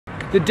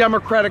the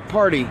Democratic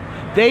Party.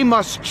 They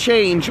must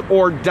change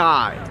or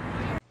die.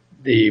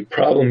 The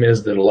problem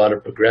is that a lot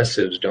of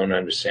progressives don't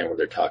understand what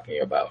they're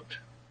talking about.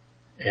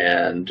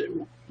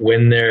 And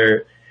when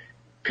they're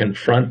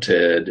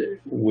confronted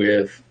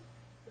with,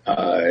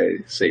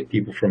 say,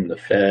 people from the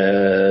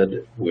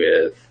Fed,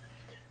 with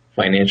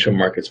financial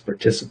markets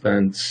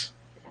participants,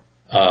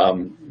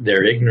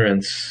 their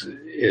ignorance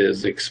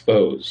is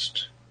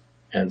exposed.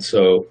 And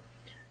so,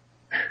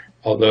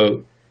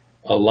 although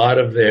a lot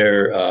of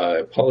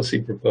their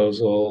policy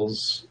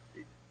proposals,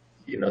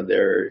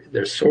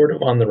 they're sort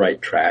of on the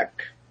right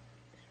track.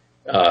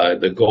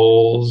 The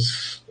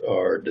goals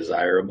are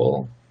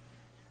desirable,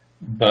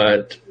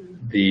 but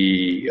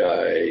the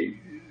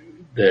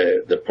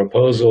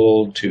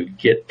proposal to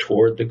get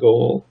toward the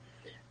goal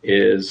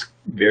is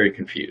very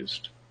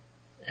confused.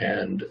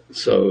 And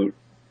so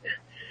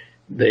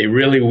they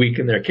really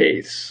weaken their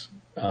case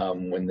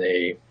when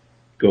they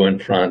go in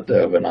front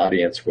of an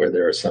audience where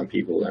there are some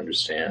people who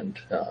understand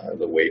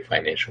the way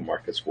financial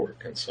markets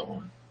work and so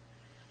on.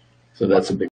 So that's a big